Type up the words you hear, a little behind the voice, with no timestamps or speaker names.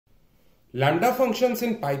Lambda functions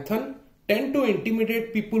in Python tend to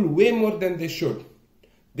intimidate people way more than they should.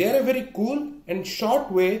 They are a very cool and short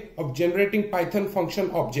way of generating Python function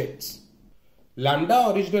objects.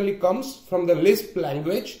 Lambda originally comes from the Lisp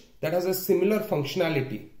language that has a similar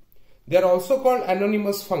functionality. They are also called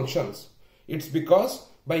anonymous functions. It's because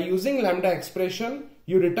by using lambda expression,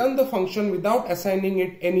 you return the function without assigning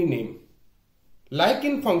it any name. Like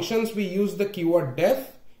in functions we use the keyword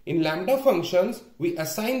def, in lambda functions we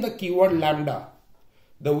assign the keyword lambda.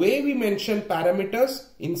 The way we mention parameters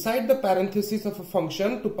inside the parenthesis of a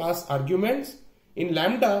function to pass arguments, in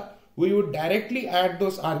lambda we would directly add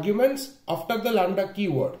those arguments after the lambda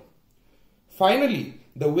keyword. Finally,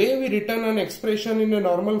 the way we return an expression in a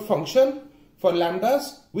normal function, for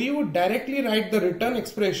lambdas we would directly write the return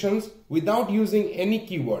expressions without using any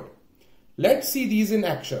keyword. Let's see these in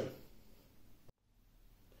action.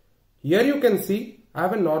 Here you can see I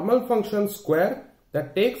have a normal function square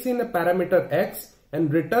that takes in a parameter x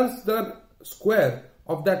and returns the square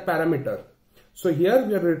of that parameter. So here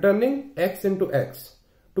we are returning x into x.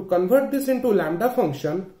 To convert this into lambda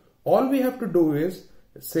function, all we have to do is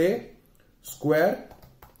say square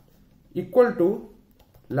equal to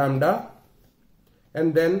lambda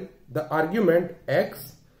and then the argument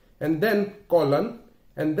x and then colon,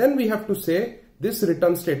 and then we have to say this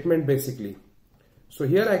return statement basically. So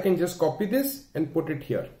here I can just copy this and put it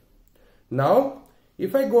here. Now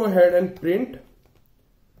if I go ahead and print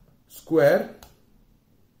square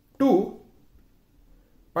 2,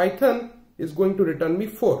 Python is going to return me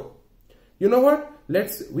 4. You know what?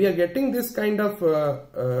 We are getting this kind of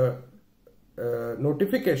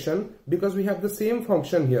notification because we have the same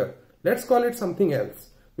function here. Let's call it something else.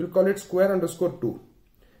 We'll call it square underscore 2.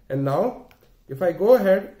 And now if I go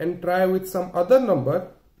ahead and try with some other number,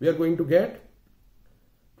 we are going to get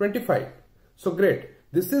 25. So great.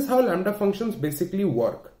 This is how lambda functions basically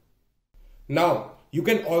work. Now you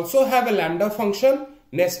can also have a lambda function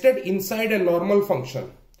nested inside a normal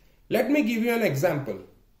function. Let me give you an example.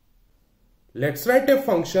 Let's write a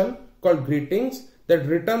function called greetings that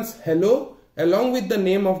returns hello along with the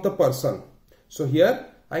name of the person. So here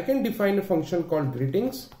I can define a function called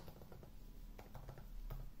greetings,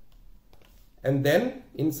 and then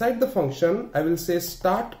inside the function I will say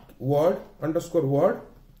start word underscore word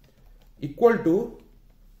equal to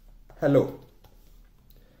hello.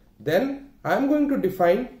 Then I am going to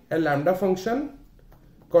define a lambda function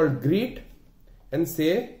called greet and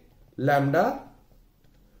say lambda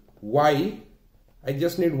y. I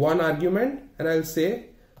just need one argument and I'll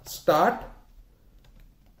say start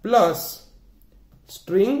plus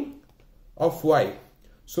string of y.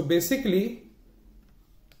 So basically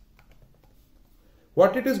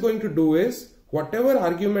what it is going to do is whatever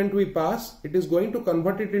argument we pass, it is going to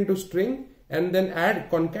convert it into string and then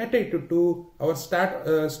concatenate it to our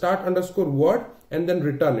start underscore word and then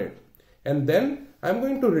return it. And then I'm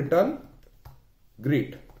going to return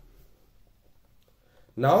greet.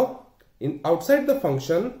 Now outside the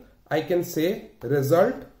function I can say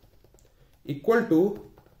result equal to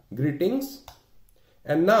greetings,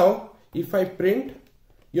 and now if I print,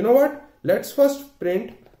 you know what, let's first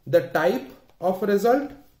print the type of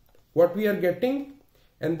result, what we are getting,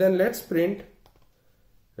 and then let's print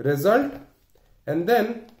result, and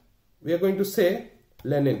then we are going to say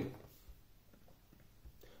Lenin.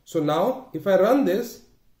 So now if I run this,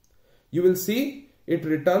 you will see it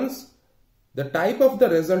returns the type of the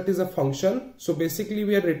result is a function. So basically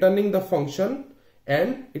we are returning the function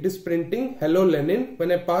and it is printing hello Lenin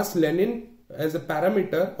when I pass Lenin as a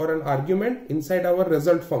parameter or an argument inside our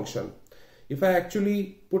result function. If I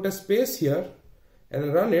actually put a space here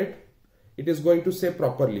and run it, it is going to say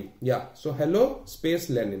properly. Yeah, so hello space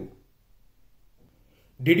Lenin.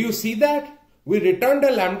 Did you see that? We returned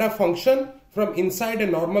a lambda function from inside a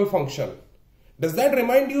normal function. Does that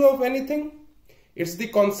remind you of anything? It's the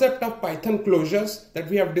concept of Python closures that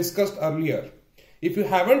we have discussed earlier. If you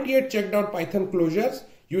haven't yet checked out Python closures,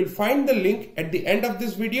 you will find the link at the end of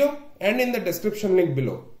this video and in the description link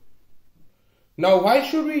below. Now why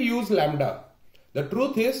should we use lambda? The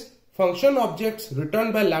truth is, function objects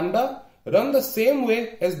returned by lambda run the same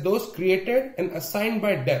way as those created and assigned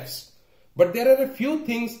by defs. But there are a few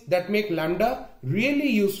things that make lambda really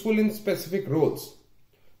useful in specific roles.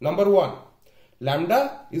 Number one,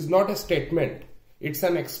 lambda is not a statement, it's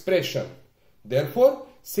an expression. Therefore,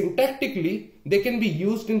 syntactically, they can be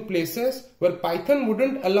used in places where Python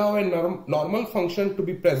wouldn't allow a normal function to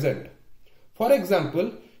be present. For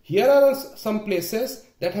example, here are some places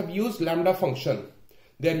that have used lambda function.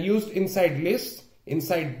 They are used inside lists,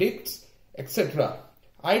 inside dicts, etc.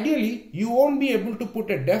 Ideally, you won't be able to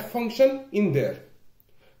put a def function in there.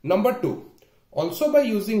 Number two, also by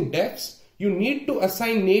using defs, you need to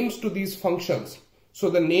assign names to these functions. So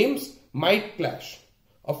the names might clash.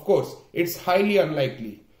 Of course, it's highly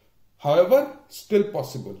unlikely. However, still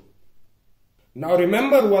possible. Now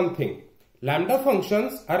remember one thing. Lambda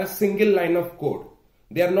functions are a single line of code.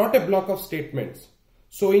 They are not a block of statements.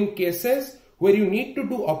 So in cases where you need to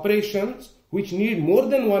do operations which need more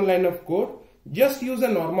than one line of code, just use a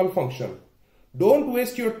normal function. Don't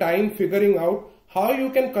waste your time figuring out how you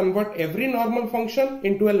can convert every normal function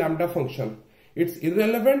into a lambda function. It's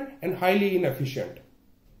irrelevant and highly inefficient.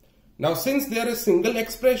 Now since they are a single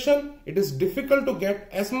expression, it is difficult to get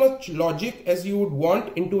as much logic as you would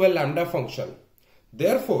want into a lambda function.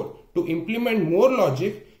 Therefore, to implement more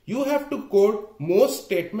logic, you have to code more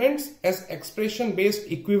statements as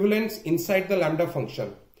expression-based equivalents inside the lambda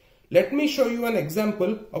function. Let me show you an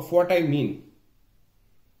example of what I mean.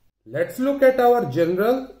 Let's look at our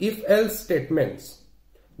general if-else statements.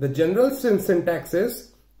 The general syntax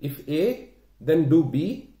is if A, then do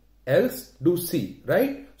B, else do C,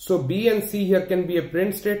 right? So B and C here can be a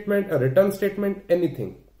print statement, a return statement,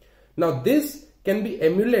 anything. Now this can be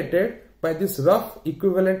emulated by this rough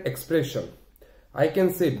equivalent expression. I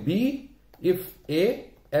can say B if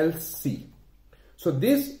A, else C. So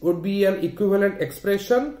this would be an equivalent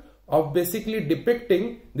expression of basically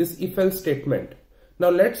depicting this if-else statement. Now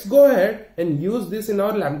let's go ahead and use this in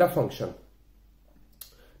our lambda function.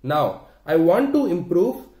 Now I want to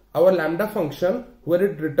improve our lambda function where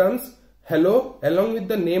it returns hello along with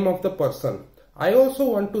the name of the person. I also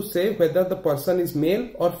want to say whether the person is male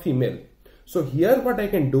or female. So here what I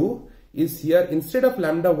can do is here instead of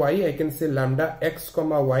lambda y I can say lambda x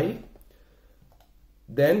comma y.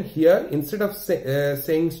 Then here instead of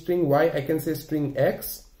saying string y I can say string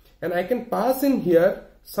x, and I can pass in here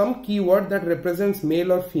some keyword that represents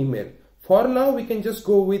male or female. For now we can just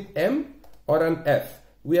go with m or an f.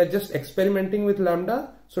 We are just experimenting with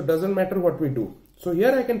lambda, so it doesn't matter what we do. So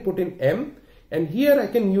here I can put in m, and here I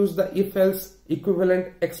can use the if-else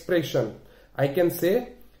equivalent expression. I can say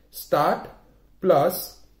start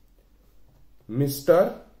plus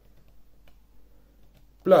Mr.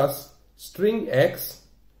 plus string x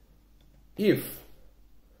if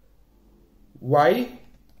y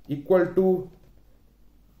equal to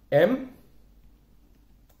m,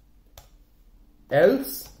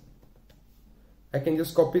 else I can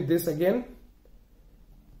just copy this again.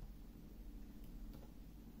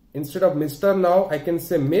 Instead of Mr. now I can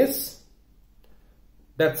say Miss.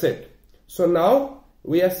 That's it. So now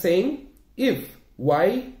we are saying if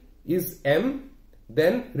y is m,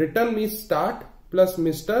 then return me start plus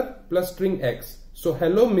Mr. plus string x. So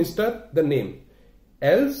hello Mr. the name.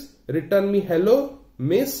 Else return me hello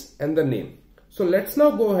Miss and the name. So let's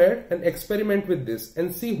now go ahead and experiment with this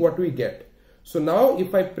and see what we get. So now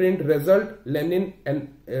if I print result Lenin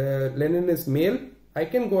and Lenin is male, I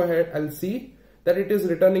can go ahead, I'll see that it is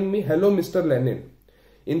returning me hello Mr. Lenin.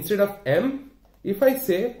 Instead of m, if I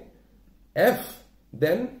say f,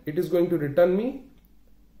 then it is going to return me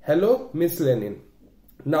hello Miss Lenin.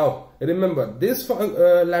 Now remember, this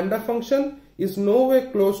lambda function is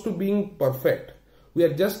nowhere close to being perfect. We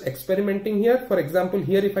are just experimenting here. For example,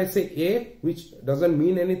 here if I say A, which doesn't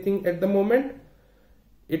mean anything at the moment,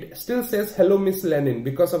 it still says hello Miss Lenin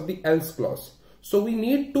because of the else clause. So we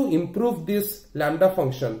need to improve this lambda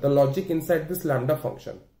function, the logic inside this lambda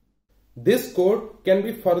function. This code can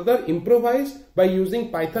be further improvised by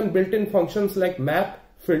using Python built-in functions like map,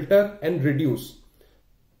 filter and reduce.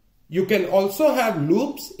 You can also have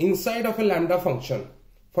loops inside of a lambda function.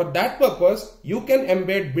 For that purpose, you can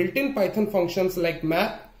embed built-in Python functions like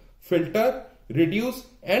map, filter, reduce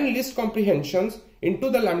and list comprehensions into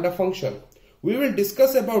the lambda function. We will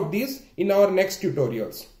discuss about these in our next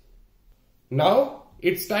tutorials. Now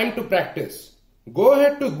it's time to practice. Go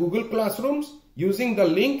ahead to Google Classrooms using the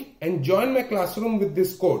link and join my classroom with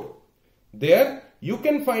this code. There you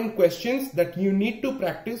can find questions that you need to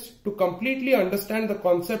practice to completely understand the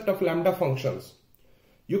concept of lambda functions.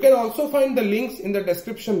 You can also find the links in the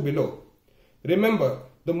description below. Remember,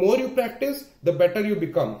 the more you practice, the better you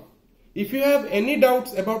become. If you have any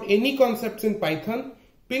doubts about any concepts in Python,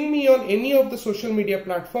 ping me on any of the social media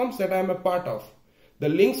platforms that I am a part of. The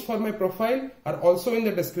links for my profile are also in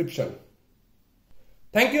the description.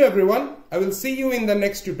 Thank you everyone. I will see you in the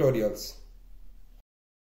next tutorials.